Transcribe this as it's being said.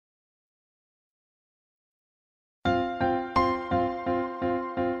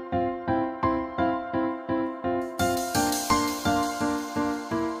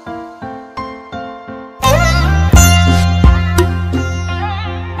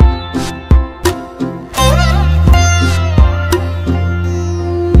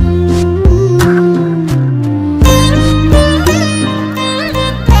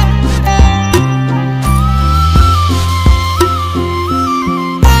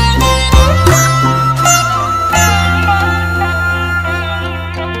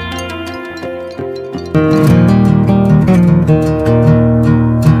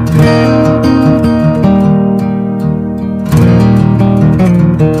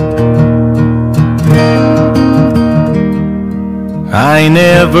I ain't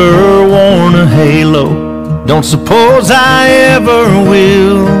ever worn a halo, don't suppose I ever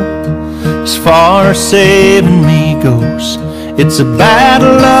will. As far as saving me goes, it's a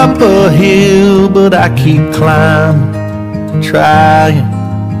battle up a hill, but I keep climbing, trying,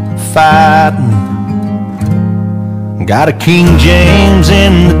 fighting. Got a King James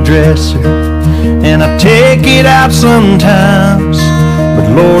in the dresser, and I take it out sometimes, but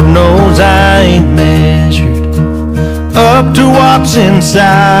Lord knows I ain't measured up to what's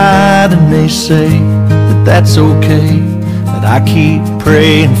inside. And they say that that's okay, that I keep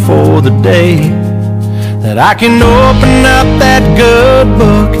praying for the day that I can open up that good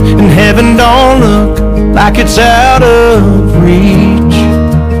book and heaven don't look like it's out of reach.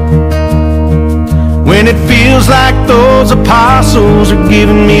 When it feels like those apostles are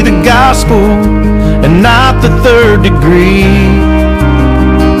giving me the gospel and not the third degree,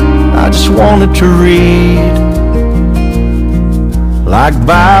 I just wanted to read like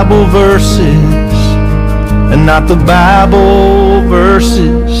Bible verses and not the Bible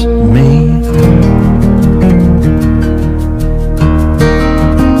versus me.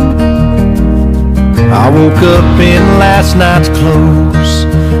 I woke up in last night's clothes,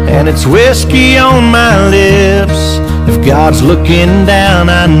 and it's whiskey on my lips. If God's looking down,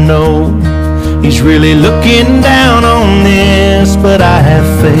 I know He's really looking down on this. But I have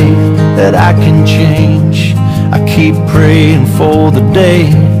faith that I can change. I keep praying for the day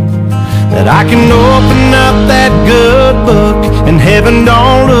that I can open up that good book and heaven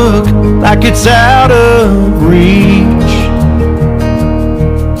don't look like it's out of reach.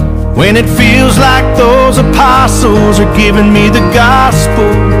 When it feels like those apostles are giving me the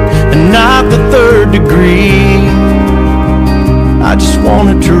gospel and not the third degree, I just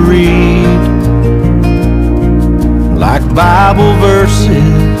wanted to read like Bible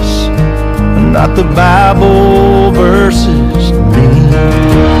verses and not the Bible versus me.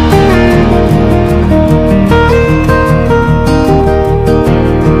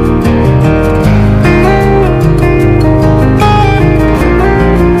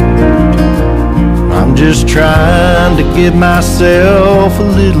 Just trying to give myself a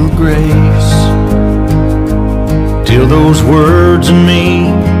little grace till those words and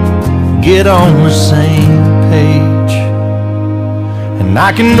me get on the same page, and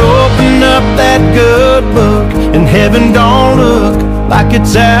I can open up that good book and heaven don't look like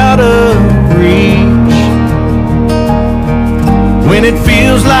it's out of reach. When it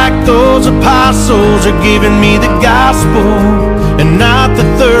feels like those apostles are giving me the gospel and not the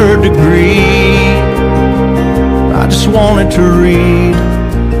third degree, I just wanted to read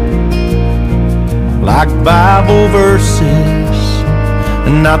like Bible verses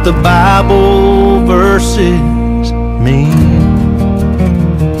and not the Bible versus me.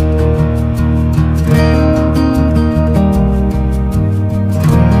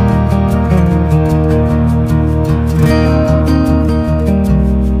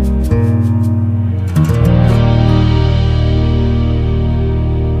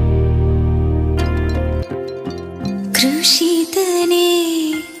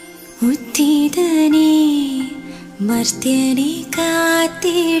 मर्त्यने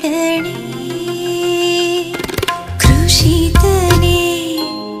कातिडणे कृषितने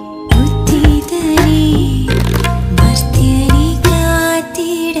उद्धितने मर्त्यने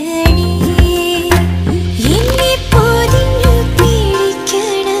कातिडणे एन्ने पोदिन्नु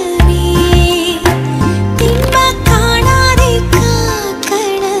पीडिक्कणमे तिन्म काणादे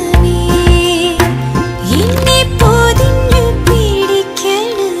काक्कणमे एन्ने पोदिन्नु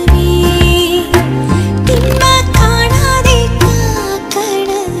पीडिक्कणमे तिन्म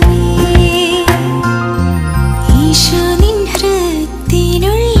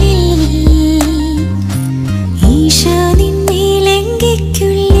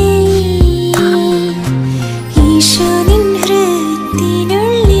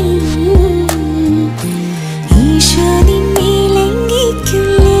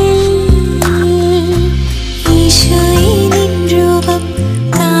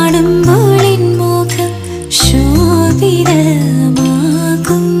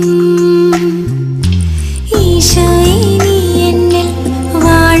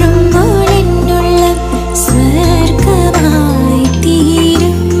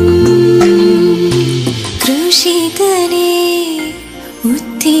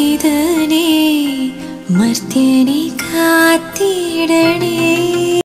मर्त्यने कातिडणे।